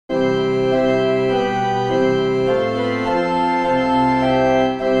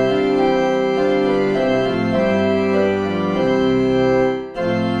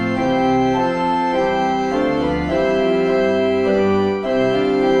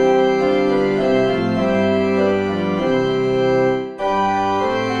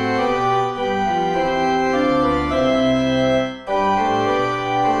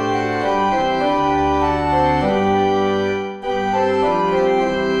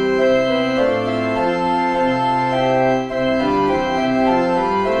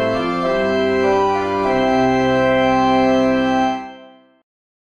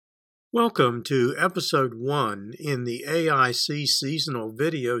Welcome to Episode 1 in the AIC seasonal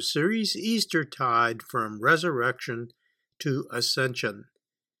video series, Eastertide from Resurrection to Ascension.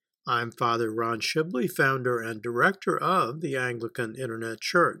 I'm Father Ron Shibley, founder and director of the Anglican Internet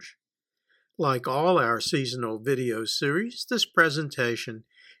Church. Like all our seasonal video series, this presentation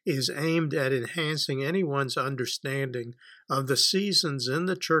is aimed at enhancing anyone's understanding of the seasons in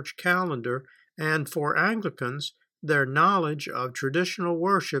the church calendar and, for Anglicans, their knowledge of traditional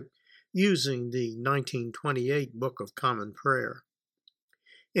worship using the 1928 Book of Common Prayer.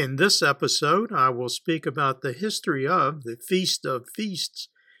 In this episode, I will speak about the history of the Feast of Feasts,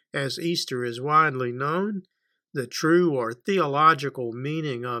 as Easter is widely known, the true or theological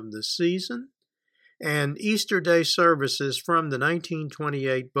meaning of the season, and Easter Day services from the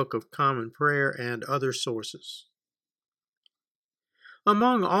 1928 Book of Common Prayer and other sources.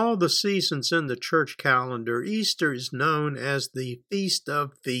 Among all the seasons in the church calendar, Easter is known as the Feast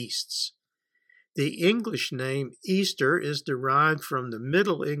of Feasts. The English name Easter is derived from the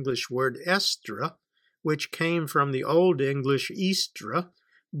Middle English word estra, which came from the Old English Eastra,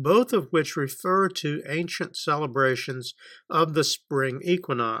 both of which refer to ancient celebrations of the spring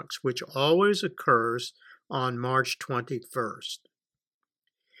equinox, which always occurs on March 21st.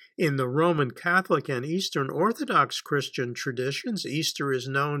 In the Roman Catholic and Eastern Orthodox Christian traditions, Easter is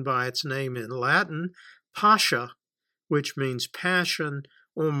known by its name in Latin, Pascha, which means passion,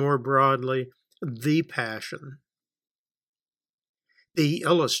 or more broadly, the Passion. The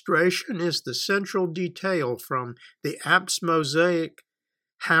illustration is the central detail from the Apse mosaic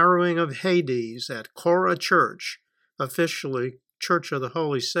Harrowing of Hades at Kora Church, officially Church of the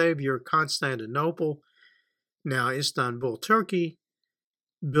Holy Savior, Constantinople, now Istanbul, Turkey,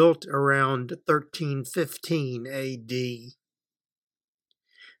 built around 1315 A.D.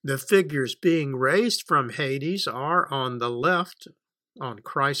 The figures being raised from Hades are on the left, on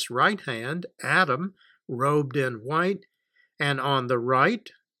Christ's right hand, Adam, robed in white, and on the right,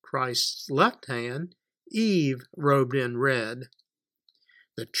 Christ's left hand, Eve, robed in red.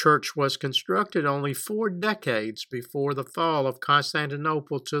 The church was constructed only 4 decades before the fall of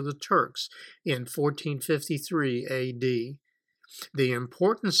Constantinople to the Turks in 1453 A.D. The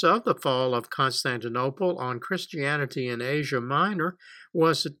importance of the fall of Constantinople on Christianity in Asia Minor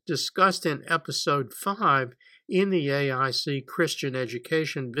was discussed in Episode 5 in the AIC Christian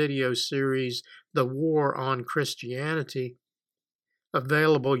Education video series, The War on Christianity,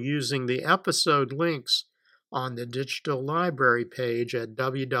 available using the episode links on the digital library page at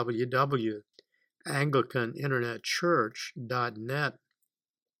www.anglicaninternetchurch.net.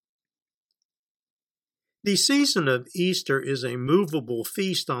 The season of Easter is a movable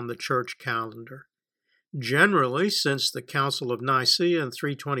feast on the church calendar. Generally, since the Council of Nicaea in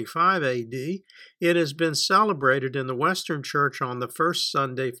 325 A.D., it has been celebrated in the Western Church on the first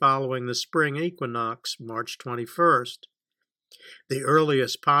Sunday following the spring equinox, March 21st. The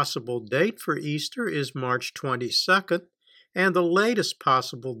earliest possible date for Easter is March 22nd, and the latest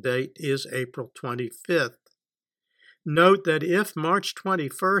possible date is April 25th. Note that if March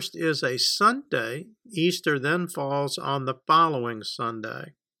 21st is a Sunday, Easter then falls on the following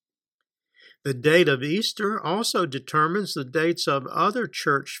Sunday. The date of Easter also determines the dates of other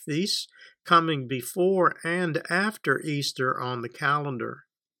church feasts coming before and after Easter on the calendar.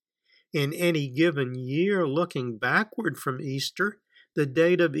 In any given year, looking backward from Easter, the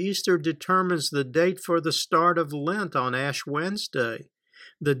date of Easter determines the date for the start of Lent on Ash Wednesday,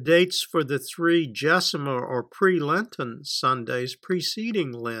 the dates for the 3 Jessima or pre-Lenten Sundays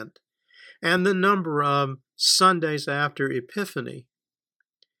preceding Lent, and the number of Sundays after Epiphany.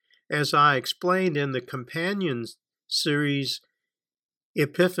 As I explained in the companion series,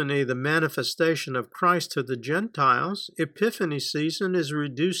 Epiphany, the manifestation of Christ to the Gentiles, Epiphany season is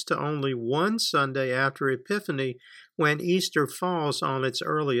reduced to only 1 Sunday after Epiphany when Easter falls on its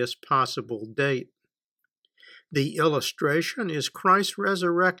earliest possible date. The illustration is Christ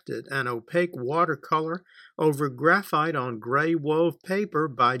resurrected, an opaque watercolor over graphite on gray wove paper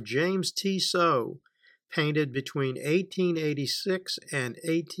by James Tissot, painted between 1886 and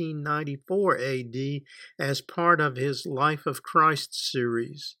 1894 A.D. as part of his Life of Christ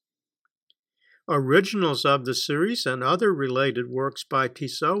series. Originals of the series and other related works by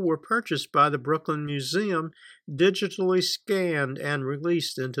Tissot were purchased by the Brooklyn Museum, digitally scanned and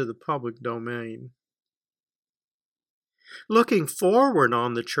released into the public domain. Looking forward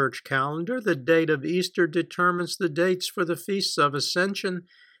on the church calendar, the date of Easter determines the dates for the feasts of Ascension,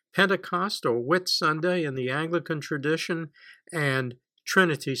 Pentecost or Whit Sunday in the Anglican tradition, and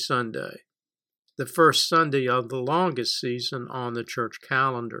Trinity Sunday, the first Sunday of the longest season on the church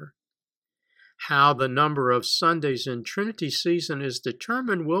calendar. How the number of Sundays in Trinity season is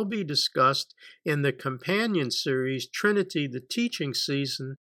determined will be discussed in the companion series Trinity the Teaching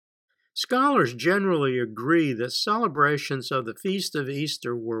Season. Scholars generally agree that celebrations of the Feast of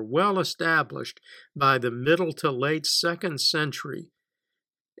Easter were well established by the middle to late 2nd century.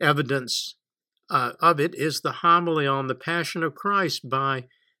 Evidence of it is the homily on the Passion of Christ by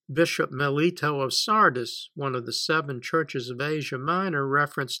Bishop Melito of Sardis, one of the 7 churches of Asia Minor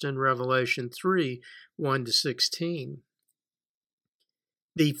referenced in Revelation 3, 1-16.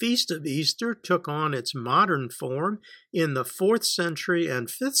 The Feast of Easter took on its modern form in the 4th century and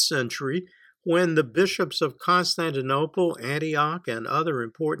 5th century when the bishops of Constantinople, Antioch, and other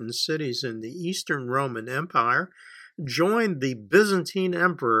important cities in the Eastern Roman Empire joined the Byzantine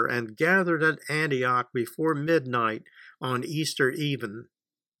emperor and gathered at Antioch before midnight on Easter Even.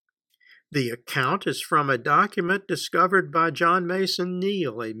 The account is from a document discovered by John Mason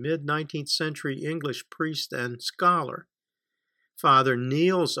Neale, a mid-19th century English priest and scholar. Father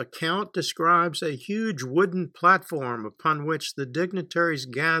Neale's account describes a huge wooden platform upon which the dignitaries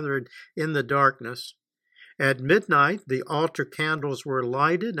gathered in the darkness. At midnight, the altar candles were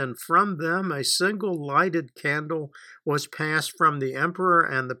lighted, and from them a single lighted candle was passed from the emperor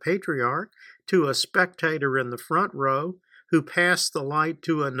and the patriarch to a spectator in the front row, who passed the light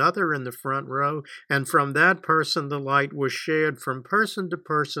to another in the front row, and from that person the light was shared from person to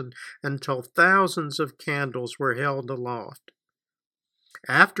person until thousands of candles were held aloft.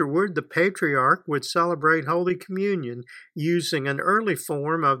 Afterward, the patriarch would celebrate Holy Communion using an early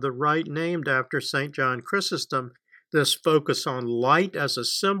form of the rite named after St. John Chrysostom. This focus on light as a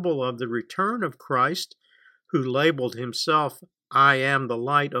symbol of the return of Christ, who labeled himself, "I am the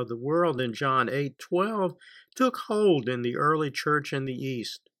light of the world" in John 8:12, took hold in the early church in the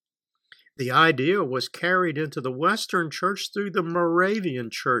East. The idea was carried into the Western Church through the Moravian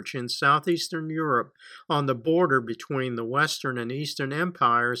Church in southeastern Europe on the border between the Western and Eastern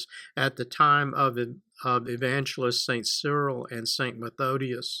empires at the time of evangelist St. Cyril and St.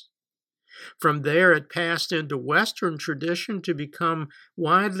 Methodius. From there, it passed into Western tradition to become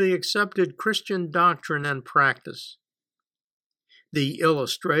widely accepted Christian doctrine and practice. The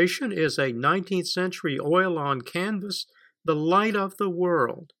illustration is a 19th century oil on canvas, The Light of the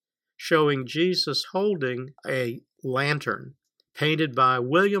World, showing Jesus holding a lantern, painted by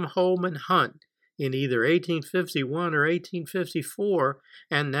William Holman Hunt in either 1851 or 1854,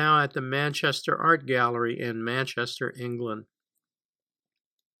 and now at the Manchester Art Gallery in Manchester, England.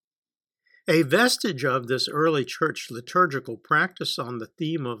 A vestige of this early church liturgical practice on the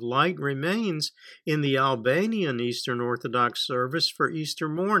theme of light remains in the Albanian Eastern Orthodox service for Easter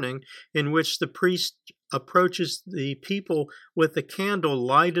morning, in which the priest approaches the people with the candle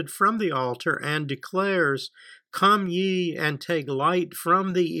lighted from the altar and declares, "Come ye and take light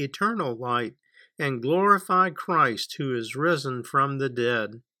from the eternal light, and glorify Christ who is risen from the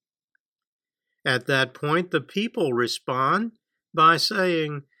dead." At that point, the people respond by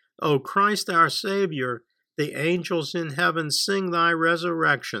saying, "O Christ our Savior, the angels in heaven sing thy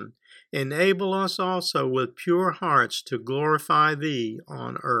resurrection. Enable us also with pure hearts to glorify thee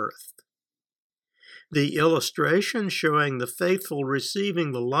on earth." The illustration showing the faithful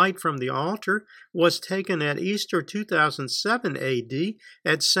receiving the light from the altar was taken at Easter 2007 AD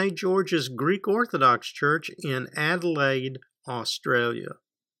at St. George's Greek Orthodox Church in Adelaide, Australia.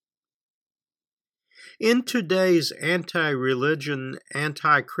 In today's anti-religion,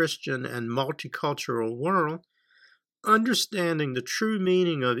 anti-Christian, and multicultural world, understanding the true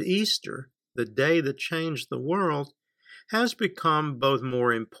meaning of Easter, the day that changed the world, has become both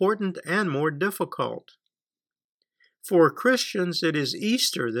more important and more difficult. For Christians, it is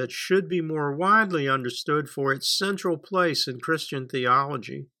Easter that should be more widely understood for its central place in Christian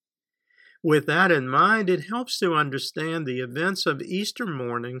theology. With that in mind, it helps to understand the events of Easter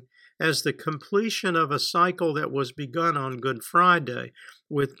morning as the completion of a cycle that was begun on Good Friday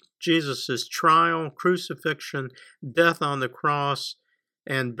with Jesus' trial, crucifixion, death on the cross,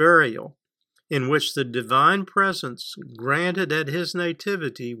 and burial, in which the divine presence granted at his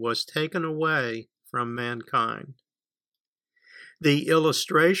nativity was taken away from mankind. The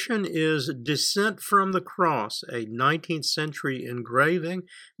illustration is Descent from the Cross, a 19th century engraving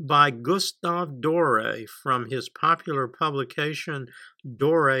by Gustave Doré from his popular publication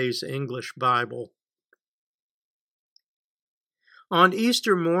Doré's English Bible. On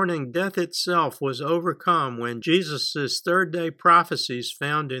Easter morning, death itself was overcome when Jesus' third-day prophecies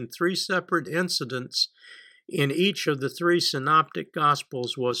found in 3 separate incidents in each of the 3 synoptic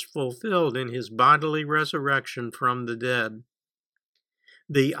Gospels was fulfilled in his bodily resurrection from the dead.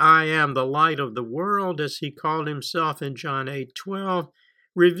 The "I am the light of the world," as he called himself in John 8:12,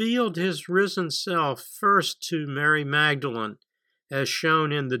 revealed his risen self first to Mary Magdalene, as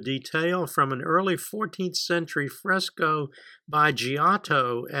shown in the detail from an early 14th century fresco by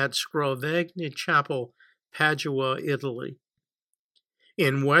Giotto at Scrovegni Chapel, Padua, Italy.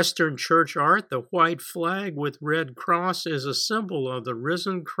 In Western church art, the white flag with red cross is a symbol of the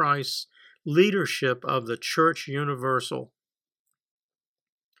risen Christ's leadership of the Church Universal.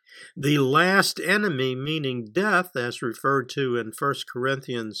 The last enemy, meaning death, as referred to in 1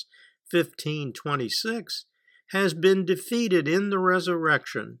 Corinthians 15:26, has been defeated in the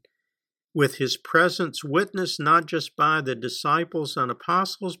resurrection, with his presence witnessed not just by the disciples and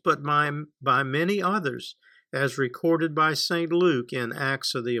apostles, but by many others, as recorded by St. Luke in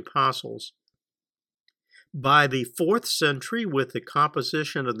Acts of the Apostles. By the 4th century, with the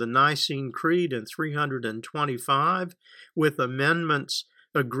composition of the Nicene Creed in 325, with amendments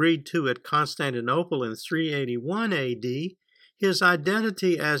agreed to at Constantinople in 381 AD, his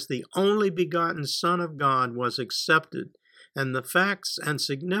identity as the only begotten Son of God was accepted, and the facts and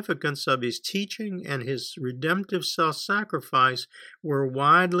significance of his teaching and his redemptive self-sacrifice were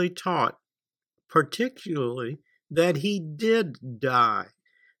widely taught, particularly that he did die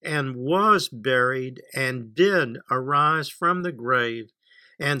and was buried and did arise from the grave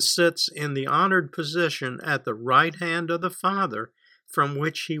and sits in the honored position at the right hand of the Father, from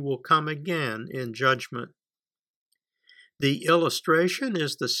which he will come again in judgment. The illustration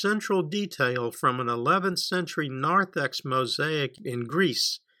is the central detail from an 11th century narthex mosaic in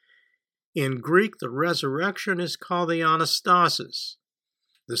Greece. In Greek, the resurrection is called the Anastasis.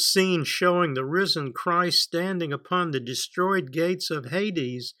 The scene showing the risen Christ standing upon the destroyed gates of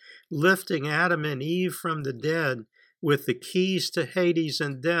Hades, lifting Adam and Eve from the dead, with the keys to Hades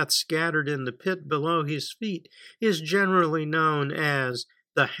and death scattered in the pit below his feet, is generally known as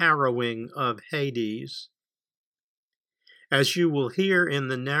the harrowing of Hades. As you will hear in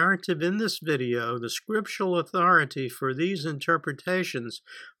the narrative in this video, the scriptural authority for these interpretations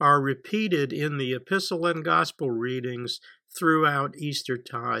are repeated in the epistle and gospel readings throughout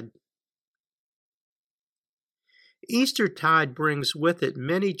Eastertide. Eastertide brings with it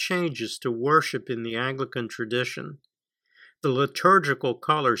many changes to worship in the Anglican tradition. The liturgical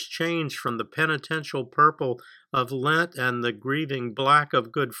colors change from the penitential purple of Lent and the grieving black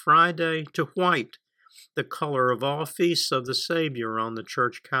of Good Friday to white, the color of all feasts of the Savior on the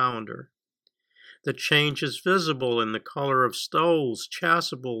church calendar. The change is visible in the color of stoles,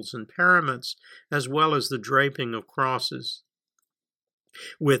 chasubles, and paraments, as well as the draping of crosses.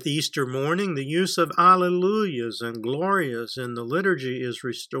 With Easter morning, the use of Alleluias and Glorias in the liturgy is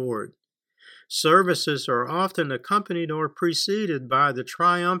restored. Services are often accompanied or preceded by the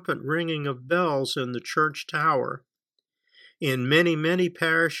triumphant ringing of bells in the church tower. In many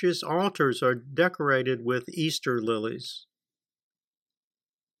parishes, altars are decorated with Easter lilies.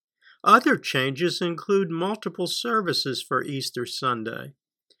 Other changes include multiple services for Easter Sunday.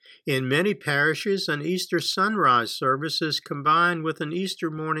 In many parishes, an Easter sunrise service is combined with an Easter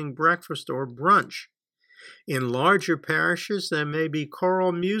morning breakfast or brunch. In larger parishes, there may be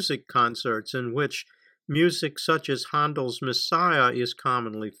choral music concerts in which music such as Handel's Messiah is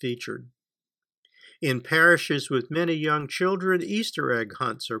commonly featured. In parishes with many young children, Easter egg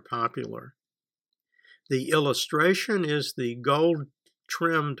hunts are popular. The illustration is the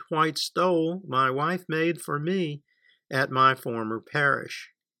gold-trimmed white stole my wife made for me at my former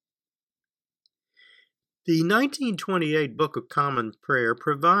parish. The 1928 Book of Common Prayer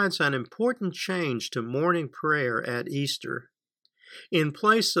provides an important change to morning prayer at Easter. In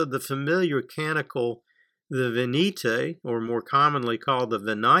place of the familiar canticle, the Venite, or more commonly called the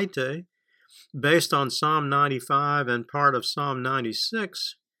Venite, based on Psalm 95 and part of Psalm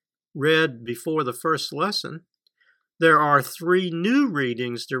 96, read before the first lesson, there are 3 new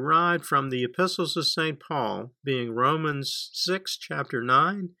readings derived from the epistles of St. Paul, being Romans 6, chapter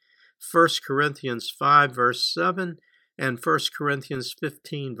 9, 1 Corinthians 5, verse 7, and 1 Corinthians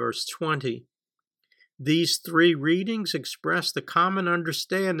 15, verse 20. These 3 readings express the common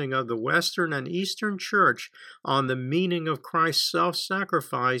understanding of the Western and Eastern Church on the meaning of Christ's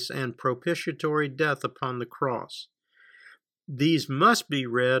self-sacrifice and propitiatory death upon the cross. These must be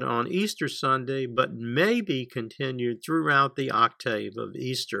read on Easter Sunday, but may be continued throughout the octave of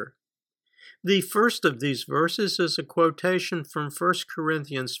Easter. The first of these verses is a quotation from 1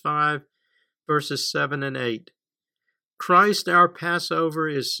 Corinthians 5, verses 7 and 8. Christ our Passover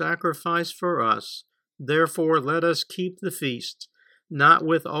is sacrificed for us. Therefore let us keep the feast, not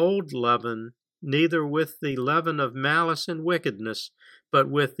with old leaven, neither with the leaven of malice and wickedness, but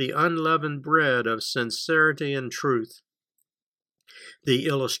with the unleavened bread of sincerity and truth. The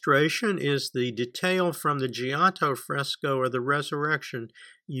illustration is the detail from the Giotto fresco of the resurrection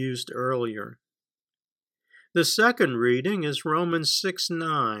used earlier. The second reading is Romans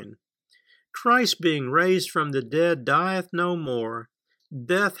 6:9. Christ being raised from the dead dieth no more.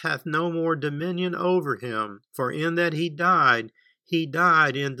 Death hath no more dominion over him. For in that he died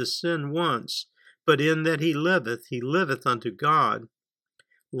into sin once. But in that he liveth unto God.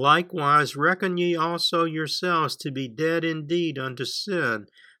 Likewise reckon ye also yourselves to be dead indeed unto sin,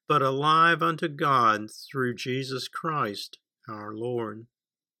 but alive unto God through Jesus Christ our Lord.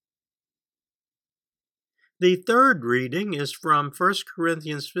 The third reading is from 1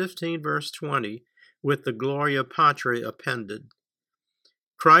 Corinthians 15, verse 20, with the Gloria Patri appended.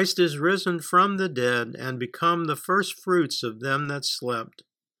 Christ is risen from the dead, and become the firstfruits of them that slept.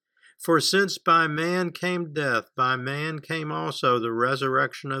 For since by man came death, by man came also the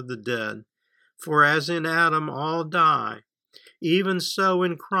resurrection of the dead. For as in Adam all die, even so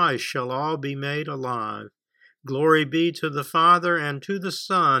in Christ shall all be made alive. Glory be to the Father, and to the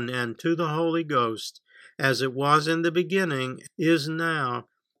Son, and to the Holy Ghost, as it was in the beginning, is now,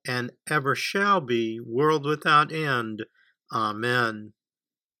 and ever shall be, world without end. Amen.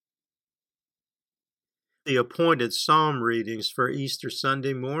 The appointed psalm readings for Easter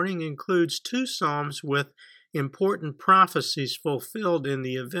Sunday morning includes 2 psalms with important prophecies fulfilled in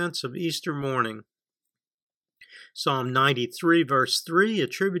the events of Easter morning. Psalm 93, verse 3,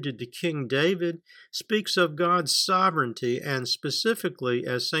 attributed to King David, speaks of God's sovereignty, and specifically,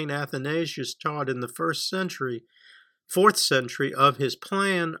 as St. Athanasius taught in the 4th century, of his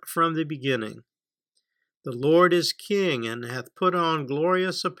plan from the beginning. The Lord is king, and hath put on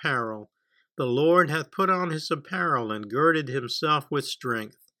glorious apparel. The Lord hath put on his apparel, and girded himself with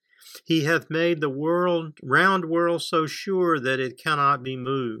strength. He hath made the round world so sure that it cannot be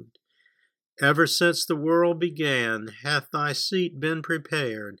moved. Ever since the world began, hath thy seat been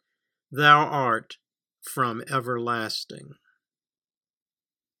prepared. Thou art from everlasting.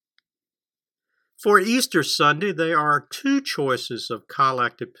 For Easter Sunday, there are 2 choices of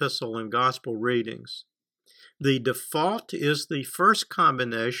collect, epistle, and gospel readings. The default is the first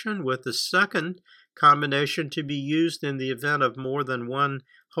combination, with the second combination to be used in the event of more than one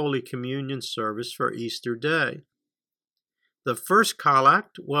Holy Communion service for Easter Day. The first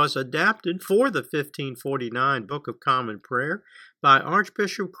collect was adapted for the 1549 Book of Common Prayer by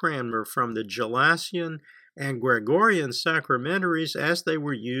Archbishop Cranmer from the Gelasian and Gregorian sacramentaries as they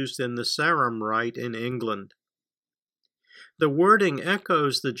were used in the Sarum Rite in England. The wording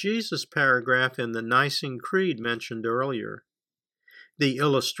echoes the Jesus paragraph in the Nicene Creed mentioned earlier. The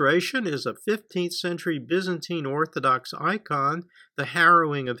illustration is a 15th century Byzantine Orthodox icon, the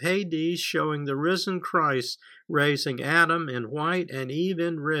harrowing of Hades, showing the risen Christ raising Adam in white and Eve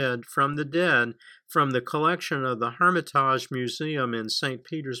in red from the dead, from the collection of the Hermitage Museum in St.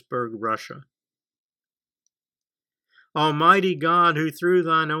 Petersburg, Russia. Almighty God, who through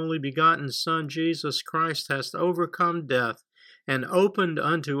thine only begotten Son Jesus Christ hast overcome death, and opened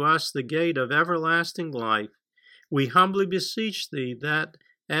unto us the gate of everlasting life, we humbly beseech thee that,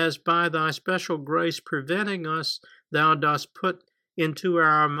 as by thy special grace preventing us, thou dost put into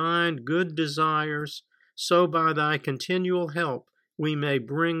our mind good desires, so by thy continual help we may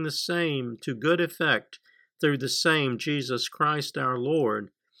bring the same to good effect through the same Jesus Christ our Lord,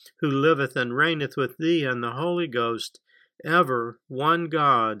 who liveth and reigneth with thee and the Holy Ghost, ever one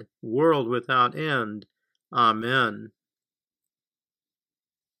God, world without end. Amen.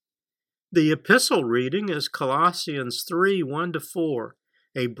 The epistle reading is Colossians 3, 1-4,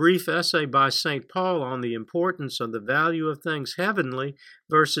 a brief essay by St. Paul on the importance of the value of things heavenly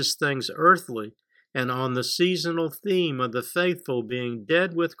versus things earthly, and on the seasonal theme of the faithful being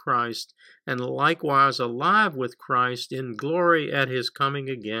dead with Christ and likewise alive with Christ in glory at his coming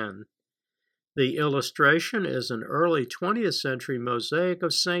again. The illustration is an early 20th century mosaic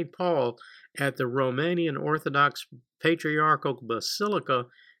of St. Paul at the Romanian Orthodox Patriarchal Basilica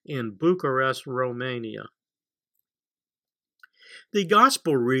in Bucharest, Romania. The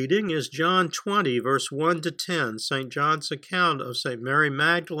Gospel reading is John 20, verse 1-10, St. John's account of St. Mary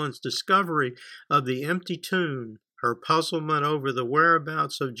Magdalene's discovery of the empty tomb, her puzzlement over the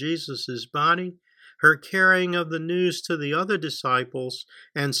whereabouts of Jesus' body, her carrying of the news to the other disciples,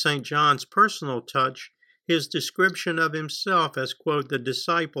 and St. John's personal touch, his description of himself as, quote, the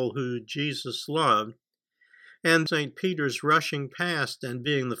disciple who Jesus loved, and St. Peter's rushing past and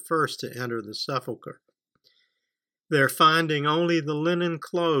being the first to enter the sepulchre. There finding only the linen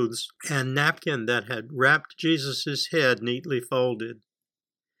clothes and napkin that had wrapped Jesus' head neatly folded.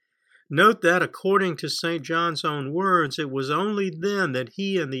 Note that according to St. John's own words, it was only then that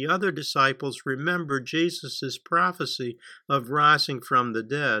he and the other disciples remembered Jesus' prophecy of rising from the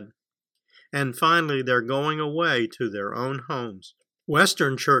dead. And finally, they're going away to their own homes.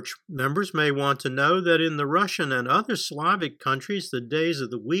 Western Church members may want to know that in the Russian and other Slavic countries, the days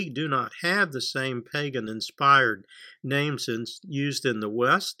of the week do not have the same pagan-inspired names used in the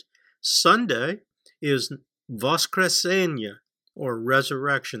West. Sunday is Voskresenie, or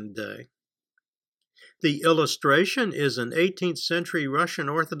Resurrection Day. The illustration is an 18th century Russian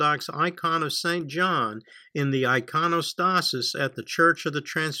Orthodox icon of St. John in the iconostasis at the Church of the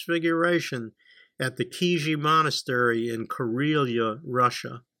Transfiguration at the Kizhi Monastery in Karelia,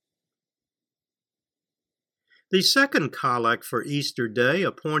 Russia. The second collect for Easter Day,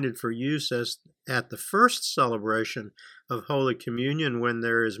 appointed for use at the first celebration of Holy Communion when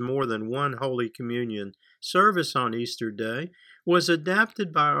there is more than one Holy Communion service on Easter Day, was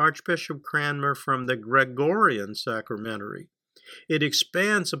adapted by Archbishop Cranmer from the Gregorian Sacramentary. It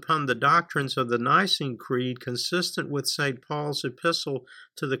expands upon the doctrines of the Nicene Creed consistent with St. Paul's epistle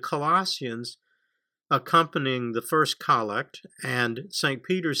to the Colossians accompanying the first collect, and St.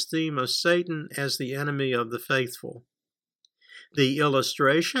 Peter's theme of Satan as the enemy of the faithful. The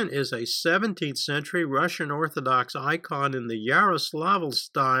illustration is a 17th century Russian Orthodox icon in the Yaroslavl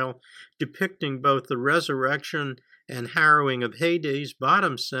style, depicting both the resurrection and harrowing of Hades,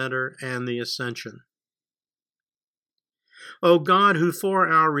 bottom center, and the ascension. O God, who for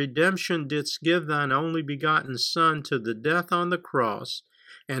our redemption didst give thine only begotten Son to the death on the cross,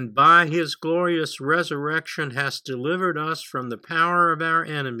 and by his glorious resurrection hast delivered us from the power of our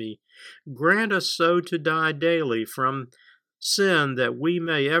enemy, grant us so to die daily from sin that we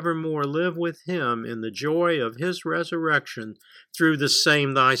may evermore live with him in the joy of his resurrection through the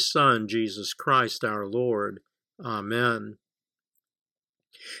same thy Son, Jesus Christ our Lord. Amen.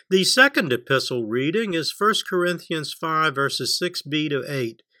 The second epistle reading is 1 Corinthians 5, verses 6b to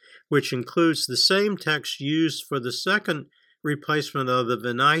 8, which includes the same text used for the second replacement of the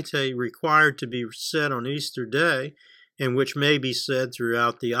Venite required to be said on Easter Day, and which may be said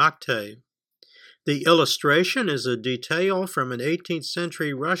throughout the octave. The illustration is a detail from an 18th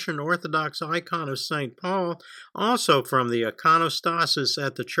century Russian Orthodox icon of St. Paul, also from the iconostasis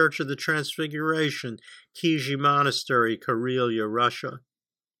at the Church of the Transfiguration, Kizhi Monastery, Karelia, Russia.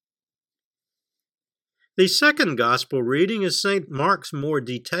 The second Gospel reading is St. Mark's more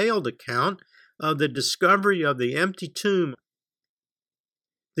detailed account of the discovery of the empty tomb.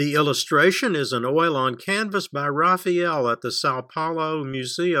 The illustration is an oil on canvas by Raphael at the Sao Paulo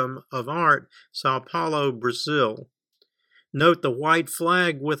Museum of Art, Sao Paulo, Brazil. Note the white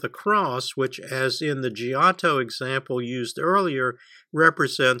flag with a cross, which, as in the Giotto example used earlier,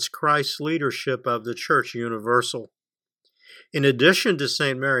 represents Christ's leadership of the Church Universal. In addition to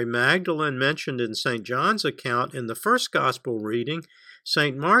St. Mary Magdalene mentioned in St. John's account in the first Gospel reading,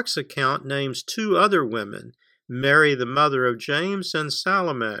 St. Mark's account names two other women, Mary, the mother of James, and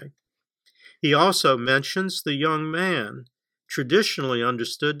Salome. He also mentions the young man, traditionally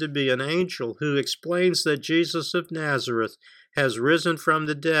understood to be an angel, who explains that Jesus of Nazareth has risen from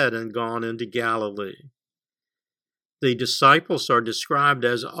the dead and gone into Galilee. The disciples are described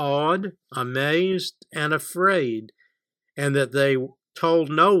as awed, amazed, and afraid, and that they told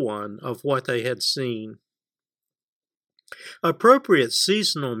no one of what they had seen. Appropriate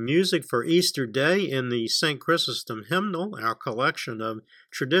seasonal music for Easter Day in the St. Chrysostom hymnal, our collection of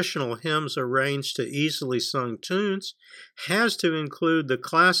traditional hymns arranged to easily sung tunes, has to include the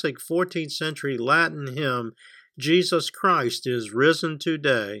classic 14th century Latin hymn, Jesus Christ is Risen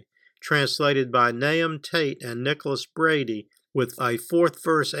Today, translated by Nahum Tate and Nicholas Brady, with a fourth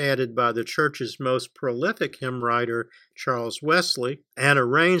verse added by the Church's most prolific hymn writer, Charles Wesley, and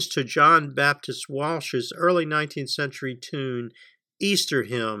arranged to John Baptist Walsh's early 19th century tune, Easter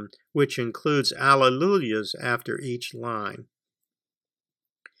Hymn, which includes Alleluias after each line.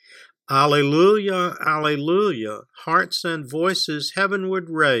 Alleluia, Alleluia, hearts and voices heavenward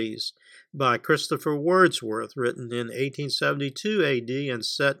raise, by Christopher Wordsworth, written in 1872 A.D. and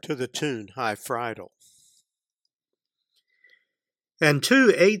set to the tune High Friedel. And two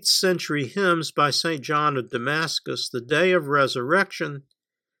 8th century hymns by St. John of Damascus, The Day of Resurrection,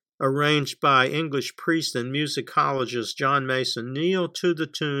 arranged by English priest and musicologist John Mason Neale to the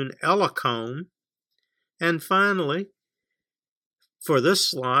tune Ellicombe. And finally, for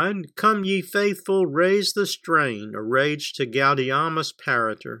this slide, Come Ye Faithful, Raise the Strain, arranged to Gaudeamus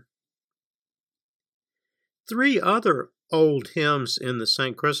Parator. Three other old hymns in the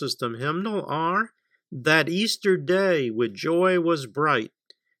St. Chrysostom hymnal are That Easter Day with Joy was Bright,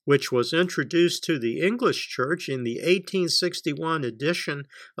 which was introduced to the English Church in the 1861 edition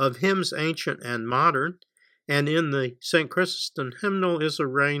of Hymns Ancient and Modern, and in the St. Chrysostom hymnal is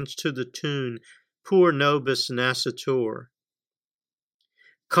arranged to the tune Pour Nobis Nascitur.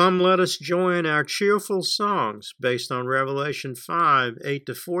 Come, let us join our cheerful songs, based on Revelation 5,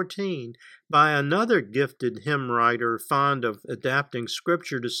 8-14, by another gifted hymn writer fond of adapting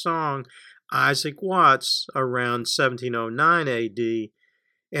scripture to song, Isaac Watts, around 1709 A.D.,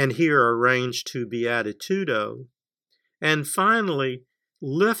 and here arranged to Beatitudo. And finally,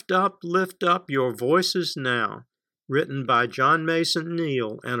 lift up your voices now, written by John Mason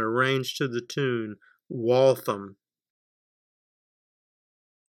Neal and arranged to the tune Waltham.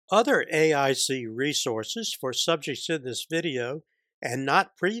 Other AIC resources for subjects in this video and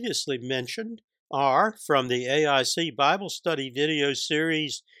not previously mentioned are from the AIC Bible Study video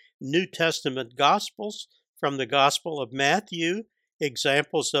series New Testament Gospels, from the Gospel of Matthew,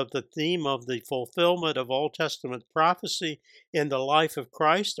 examples of the theme of the fulfillment of Old Testament prophecy in the life of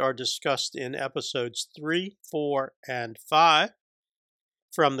Christ are discussed in episodes 3, 4, and 5.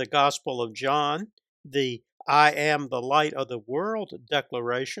 From the Gospel of John, the I am the light of the world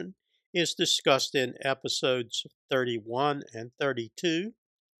declaration is discussed in episodes 31 and 32,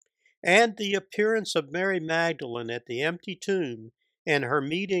 and the appearance of Mary Magdalene at the empty tomb and her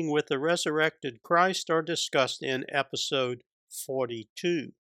meeting with the resurrected Christ are discussed in episode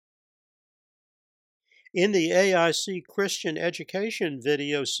 42. In the AIC Christian Education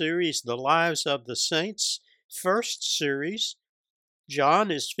video series, The Lives of the Saints, first series,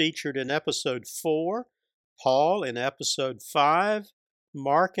 John is featured in episode 4, Paul in episode 5,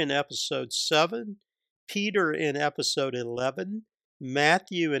 Mark in episode 7, Peter in episode 11,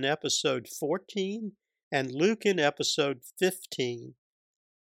 Matthew in episode 14, and Luke in episode 15.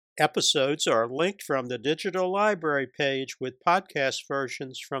 Episodes are linked from the digital library page with podcast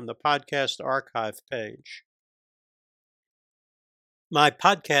versions from the podcast archive page. My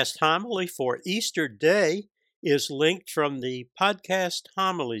podcast homily for Easter Day is linked from the podcast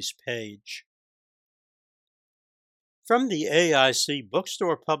homilies page. From the AIC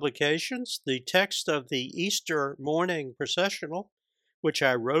bookstore publications, the text of the Easter morning processional, which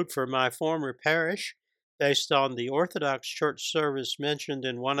I wrote for my former parish, based on the Orthodox Church service mentioned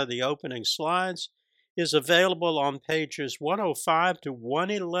in one of the opening slides, is available on pages 105 to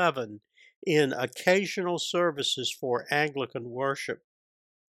 111 in occasional services for Anglican worship.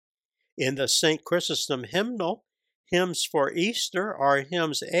 In the St. Chrysostom hymnal, hymns for Easter are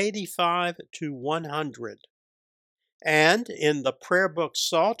hymns 85 to 100. And in the prayer book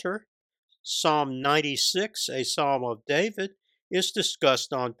Psalter, Psalm 96, a Psalm of David, is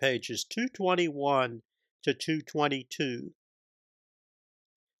discussed on pages 221 to 222.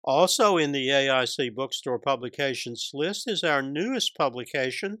 Also in the AIC bookstore publications list is our newest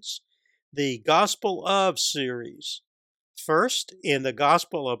publications, the Gospel of series. First, in the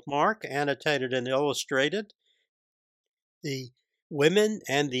Gospel of Mark, annotated and illustrated, the women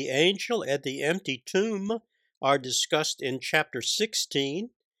and the angel at the empty tomb are discussed in chapter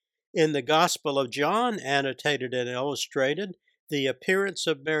 16. In the Gospel of John, annotated and illustrated, the appearance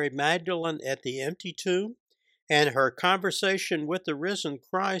of Mary Magdalene at the empty tomb and her conversation with the risen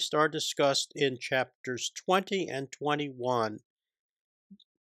Christ are discussed in chapters 20 and 21.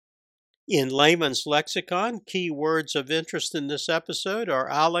 In Layman's Lexicon, key words of interest in this episode are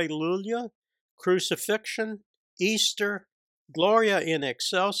Alleluia, Crucifixion, Easter, Gloria in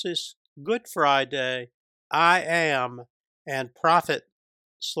Excelsis, Good Friday, I am, and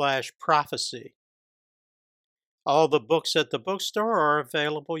prophet/prophecy. All the books at the bookstore are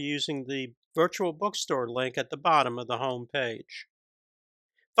available using the virtual bookstore link at the bottom of the home page.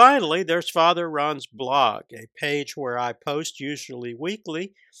 Finally, there's Father Ron's blog, a page where I post, usually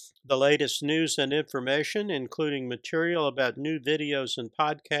weekly, the latest news and information, including material about new videos and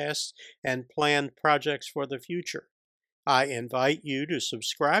podcasts and planned projects for the future. I invite you to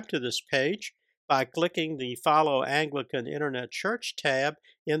subscribe to this page by clicking the Follow Anglican Internet Church tab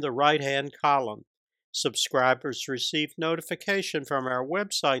in the right-hand column. Subscribers receive notification from our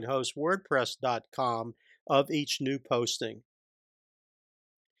website host, WordPress.com, of each new posting.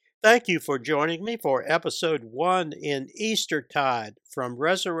 Thank you for joining me for Episode 1 in Eastertide, From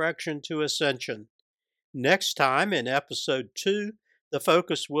Resurrection to Ascension. Next time, in Episode 2, the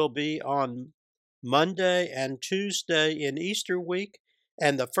focus will be on Monday and Tuesday in Easter week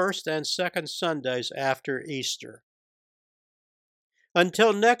and the first and second Sundays after Easter.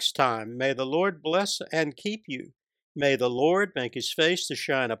 Until next time, may the Lord bless and keep you. May the Lord make his face to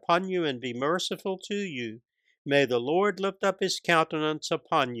shine upon you and be merciful to you. May the Lord lift up his countenance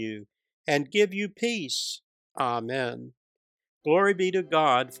upon you and give you peace. Amen. Glory be to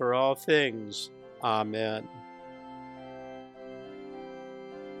God for all things. Amen.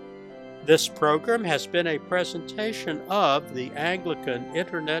 This program has been a presentation of the Anglican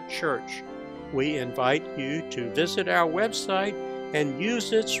Internet Church. We invite you to visit our website and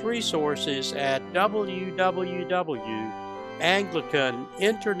use its resources at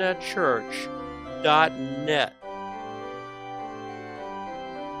www.anglicaninternetchurch.net.